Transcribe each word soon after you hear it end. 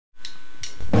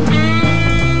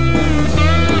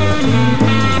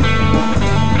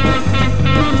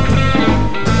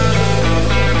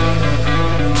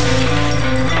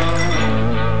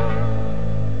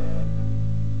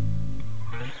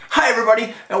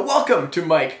Now welcome to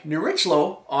Mike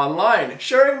Nierychlo Online,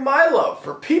 sharing my love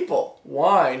for people,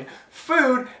 wine,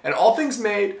 food, and all things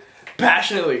made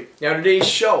passionately. Now today's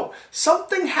show,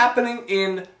 something happening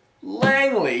in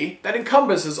Langley that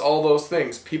encompasses all those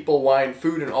things. People, wine,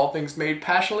 food, and all things made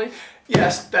passionately.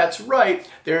 Yes, that's right.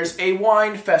 There's a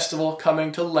wine festival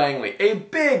coming to Langley. A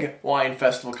big wine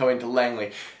festival coming to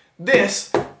Langley.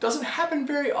 This doesn't happen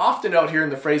very often out here in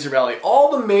the Fraser Valley.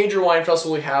 All the major wine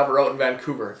festivals we have are out in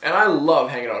Vancouver. And I love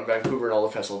hanging out in Vancouver and all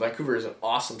the festivals. Vancouver is an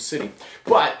awesome city.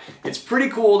 But it's pretty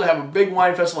cool to have a big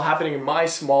wine festival happening in my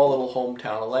small little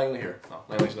hometown of Langley here. Well,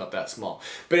 Langley's not that small.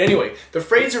 But anyway, the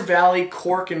Fraser Valley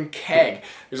Cork and Keg.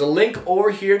 There's a link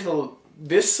over here to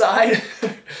this side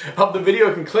of the video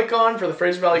you can click on for the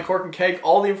Fraser Valley Cork and Keg.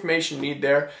 All the information you need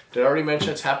there. Did I already mention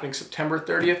it's happening September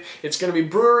 30th? It's going to be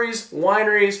breweries,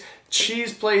 wineries,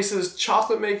 cheese places,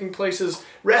 chocolate making places,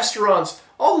 restaurants,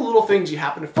 all the little things you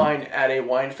happen to find at a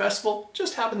wine festival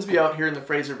just happens to be out here in the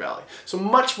Fraser Valley. So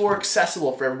much more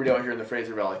accessible for everybody out here in the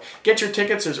Fraser Valley. Get your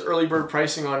tickets, there's early bird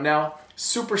pricing on now.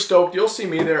 Super stoked, you'll see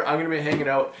me there. I'm going to be hanging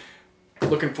out.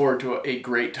 Looking forward to a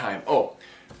great time. Oh,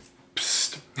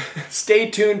 psst.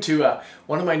 Stay tuned to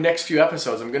one of my next few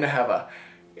episodes. I'm going to have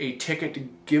a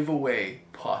ticket giveaway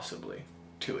possibly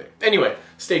to it. Anyway,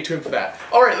 stay tuned for that.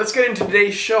 Alright, let's get into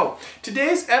today's show.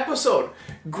 Today's episode,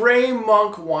 Grey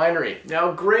Monk Winery.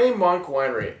 Now, Grey Monk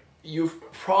Winery,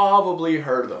 you've probably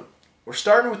heard of them. We're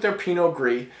starting with their Pinot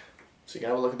Gris. So you can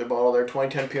have a look at the bottle there,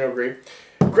 2010 Pinot Gris.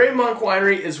 Grey Monk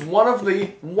Winery is one of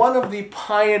the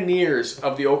pioneers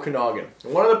of the Okanagan,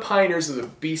 one of the pioneers of the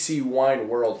BC wine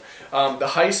world. The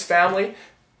Heiss family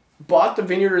bought the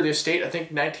vineyard or the estate, I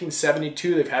think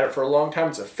 1972. They've had it for a long time.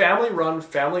 It's a family-run,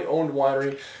 family-owned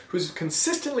winery who's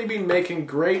consistently been making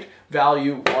great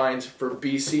value wines for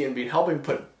BC and been helping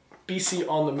put BC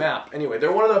on the map. Anyway,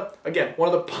 they're one of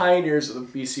the pioneers of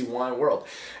the BC wine world.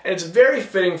 And it's very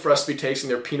fitting for us to be tasting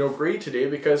their Pinot Gris today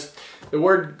because the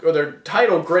word, or their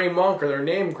title, Grey Monk, or their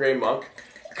name, Grey Monk,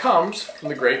 comes from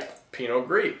the grape Pinot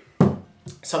Gris.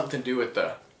 Something to do with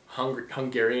the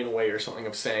Hungarian way or something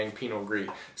of saying Pinot Gris.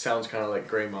 Sounds kind of like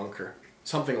Grey Monk or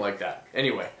something like that.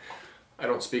 Anyway, I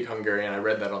don't speak Hungarian. I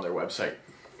read that on their website.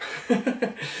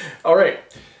 All right.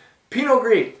 Pinot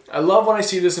Gris. I love when I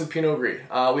see this in Pinot Gris.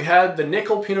 We had the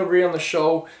Nierychlo Pinot Gris on the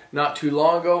show not too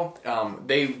long ago.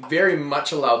 They very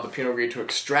much allowed the Pinot Gris to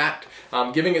extract,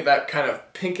 giving it that kind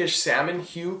of pinkish salmon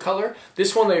hue color.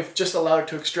 This one they've just allowed it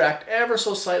to extract ever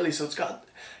so slightly, so it's got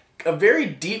a very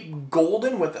deep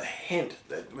golden with a hint,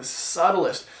 the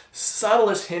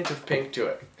subtlest hint of pink to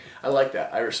it. I like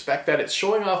that. I respect that. It's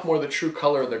showing off more the true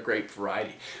color of the grape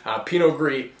variety. Pinot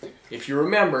Gris, if you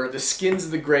remember, the skins of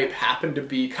the grape happen to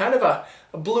be kind of a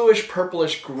bluish,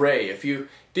 purplish gray. If you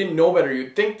didn't know better,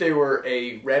 you'd think they were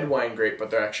a red wine grape,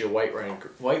 but they're actually a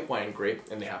white wine grape,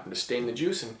 and they happen to stain the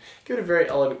juice and give it a very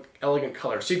elegant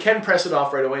color. So you can press it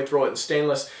off right away, throw it in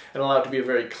stainless, and allow it to be a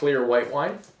very clear white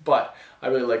wine, but I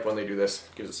really like when they do this.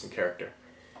 It gives it some character.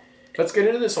 Let's get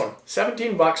into this one.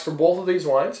 17 bucks for both of these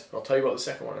wines. I'll tell you about the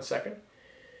second one in a second.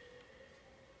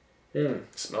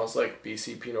 Smells like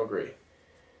BC Pinot Gris.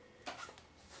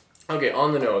 Okay,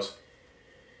 on the nose.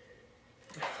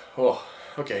 Oh,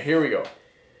 okay, here we go.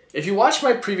 If you watched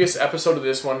my previous episode of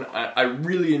this one, I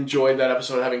really enjoyed that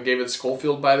episode having David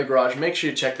Schofield by the garage. Make sure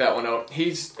you check that one out.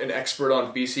 He's an expert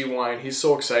on BC wine. He's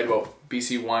so excited about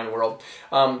BC wine world.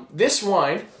 This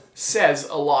wine says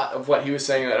a lot of what he was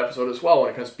saying in that episode as well when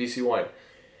it comes to BC wine.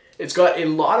 It's got a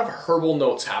lot of herbal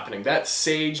notes happening. That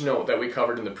sage note that we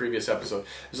covered in the previous episode.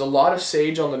 There's a lot of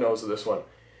sage on the nose of this one.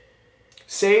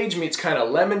 Sage meets kind of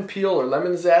lemon peel or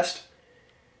lemon zest.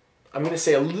 I'm going to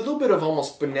say a little bit of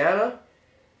almost banana.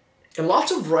 And lots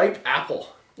of ripe apple.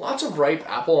 Lots of ripe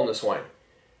apple on this wine.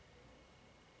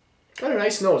 Got a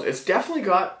nice nose. It's definitely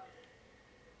got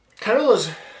kind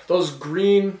of those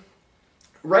green,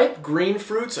 ripe green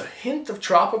fruits, a hint of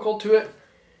tropical to it.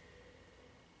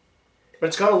 But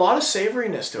it's got a lot of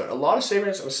savoriness to it. A lot of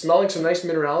savoriness. I'm smelling some nice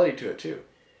minerality to it too.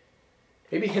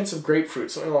 Maybe hints of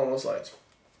grapefruit, something along those lines.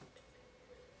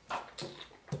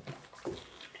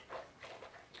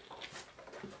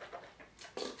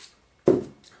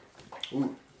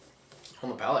 Ooh, on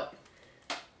the palate.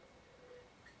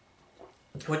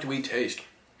 What do we taste?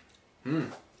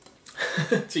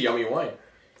 It's a yummy wine.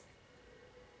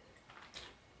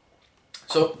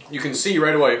 So you can see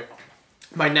right away,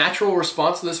 my natural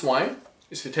response to this wine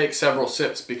is to take several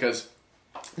sips because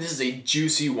this is a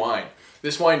juicy wine.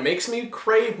 This wine makes me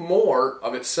crave more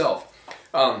of itself.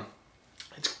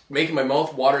 It's making my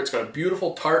mouth water. It's got a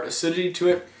beautiful tart acidity to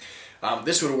it.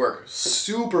 This would work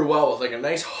super well with like a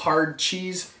nice hard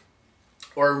cheese.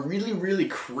 or a really, really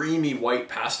creamy white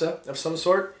pasta of some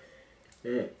sort.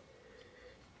 Yeah,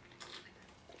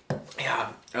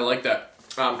 I like that.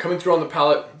 Coming through on the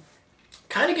palate,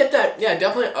 kind of get that, yeah,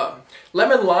 definitely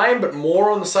lemon lime, but more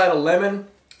on the side of lemon.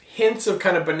 Hints of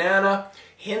kind of banana,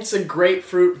 hints of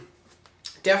grapefruit.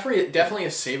 Definitely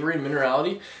a savory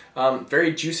minerality.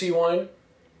 Very juicy wine.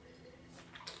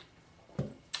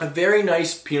 A very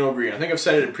nice Pinot Gris. I think I've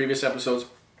said it in previous episodes.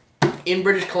 In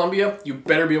British Columbia, you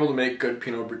better be able to make good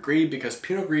Pinot Gris because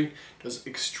Pinot Gris does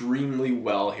extremely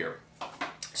well here.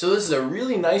 So this is a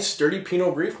really nice, sturdy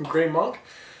Pinot Gris from Grey Monk.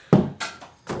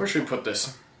 Where should we put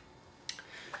this?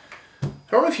 I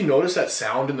don't know if you notice that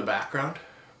sound in the background.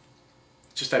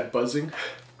 Just that buzzing.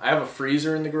 I have a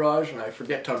freezer in the garage and I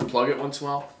forget to unplug it once in a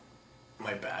while.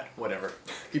 My bad, whatever.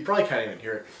 You probably can't even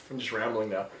hear it. I'm just rambling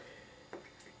now.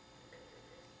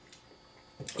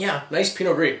 Yeah, nice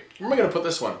Pinot Gris. Where am I going to put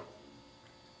this one?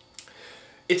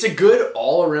 It's a good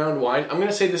all-around wine. I'm going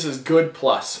to say this is good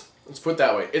plus. Let's put it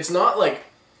that way. It's not like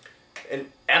an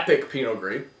epic Pinot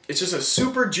Gris. It's just a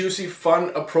super juicy,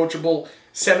 fun, approachable,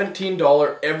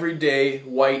 $17 everyday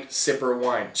white sipper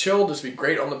wine. Chilled, this would be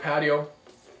great on the patio.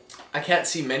 I can't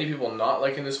see many people not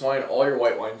liking this wine. All your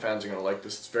white wine fans are going to like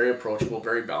this. It's very approachable,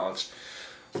 very balanced.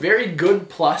 Very good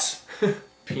plus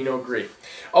Pinot Gris.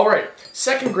 All right,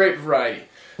 second grape variety.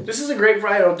 This is a grape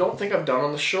variety I don't think I've done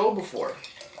on the show before.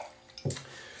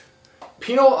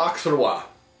 Pinot Auxerrois.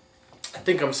 I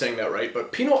think I'm saying that right,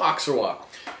 but Pinot Auxerrois.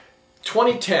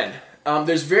 2010.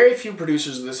 There's very few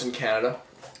producers of this in Canada.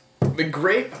 The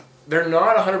grape, they're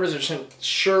not 100%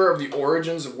 sure of the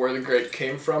origins of where the grape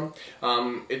came from.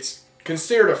 It's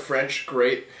considered a French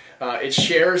grape. It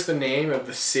shares the name of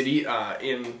the city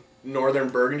in northern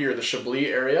Burgundy or the Chablis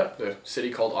area, the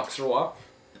city called Auxerrois.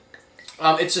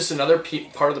 It's just another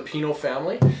part of the Pinot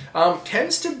family.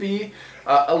 Tends to be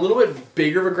a little bit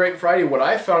bigger of a grape variety. What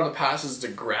I've found in the past is the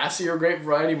grassier grape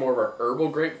variety, more of a herbal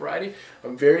grape variety.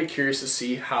 I'm very curious to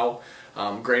see how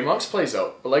Grey Monk's plays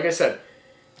out. But like I said,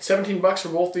 17 bucks for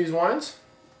both these wines.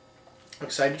 I'm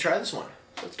excited to try this one.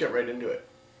 Let's get right into it.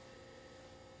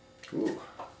 Ooh,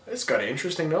 it's got an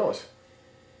interesting nose.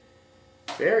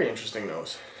 Very interesting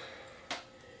nose.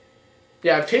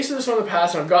 Yeah, I've tasted this one in the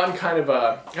past and I've gotten kind of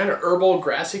a herbal,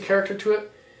 grassy character to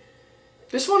it.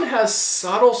 This one has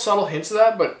subtle hints of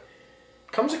that, but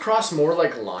comes across more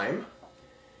like lime.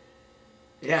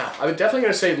 Yeah, I'm definitely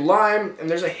going to say lime, and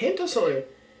there's a hint of something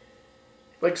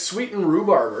like sweetened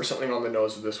rhubarb or something on the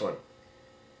nose of this one.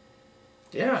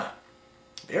 Yeah,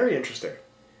 very interesting.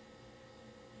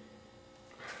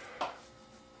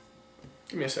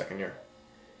 Give me a second here.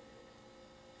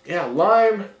 Yeah,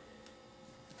 lime.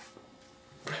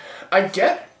 I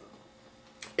get,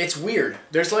 it's weird.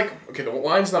 There's like, okay, the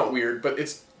wine's not weird, but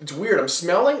it's weird. I'm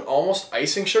smelling almost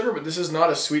icing sugar, but this is not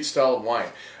a sweet style of wine.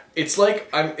 It's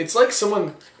like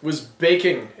someone was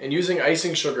baking and using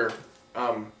icing sugar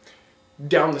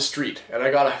down the street, and I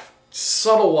got a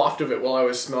subtle waft of it while I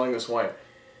was smelling this wine.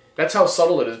 That's how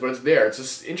subtle it is, but it's there. It's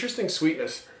this interesting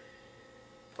sweetness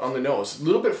on the nose. A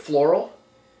little bit floral.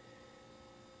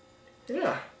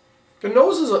 Yeah. The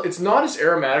nose is, it's not as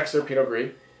aromatic as their Pinot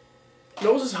Gris.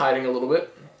 Nose is hiding a little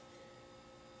bit.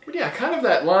 But yeah, kind of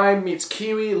that lime meets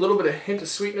kiwi, a little bit of hint of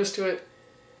sweetness to it.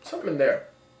 Something in there.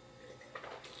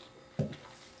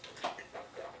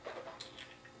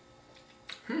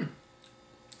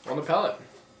 On the palate.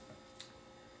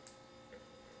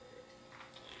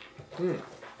 I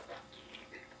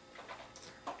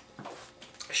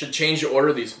should change the order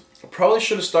of these. I probably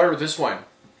should have started with this wine.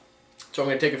 So I'm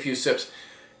going to take a few sips.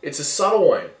 It's a subtle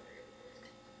wine.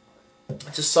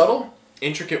 It's a subtle,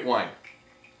 intricate wine.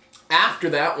 After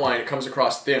that wine, it comes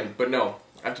across thin, but no.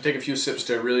 I have to take a few sips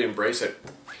to really embrace it.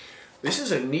 This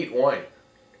is a neat wine.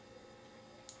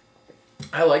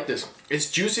 I like this. It's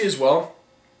juicy as well.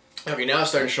 Okay, now it's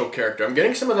starting to show character. I'm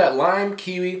getting some of that lime,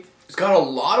 kiwi. It's got a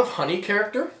lot of honey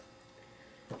character.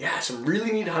 Yeah, some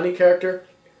really neat honey character.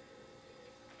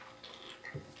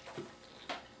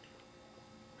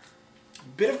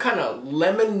 Bit of kind of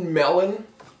lemon melon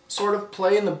sort of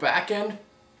play in the back end.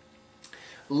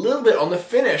 A little bit on the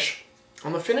finish.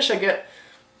 On the finish I get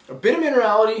a bit of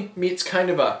minerality meets kind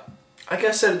of a, like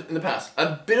I said in the past,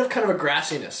 a bit of kind of a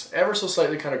grassiness. Ever so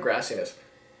slightly kind of grassiness.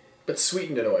 But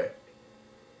sweetened in a way.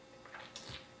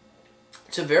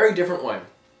 It's a very different wine.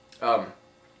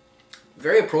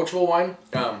 Very approachable wine.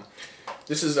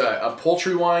 This is a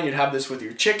poultry wine. You'd have this with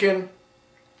your chicken.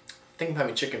 I think I'm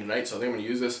having chicken tonight, so I think I'm going to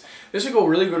use this. This would go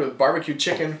really good with barbecue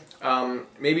chicken.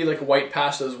 Maybe like a white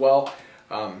pasta as well.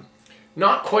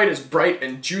 Not quite as bright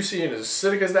and juicy and as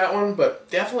acidic as that one, but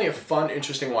definitely a fun,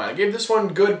 interesting wine. I gave this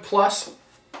one good plus.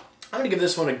 I'm going to give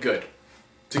this one a good.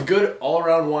 It's a good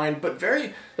all-around wine, but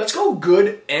let's go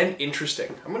good and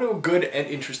interesting. I'm going to go good and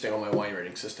interesting on my wine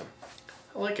rating system.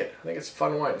 I like it. I think it's a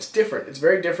fun wine. It's different. It's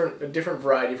very different, a different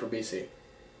variety for BC.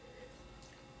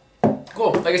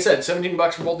 Cool. Like I said,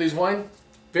 $17 for both these wines.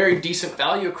 Very decent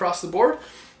value across the board.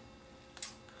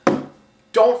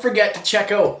 Don't forget to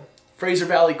check out Fraser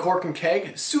Valley Cork and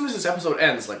Keg as soon as this episode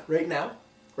ends, like right now,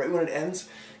 right when it ends.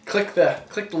 Click the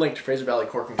link to Fraser Valley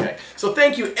Cork and Keg. So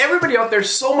thank you everybody out there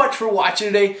so much for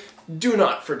watching today. Do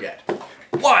not forget,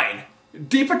 wine,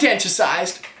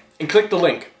 depretentiosized, and click the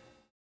link.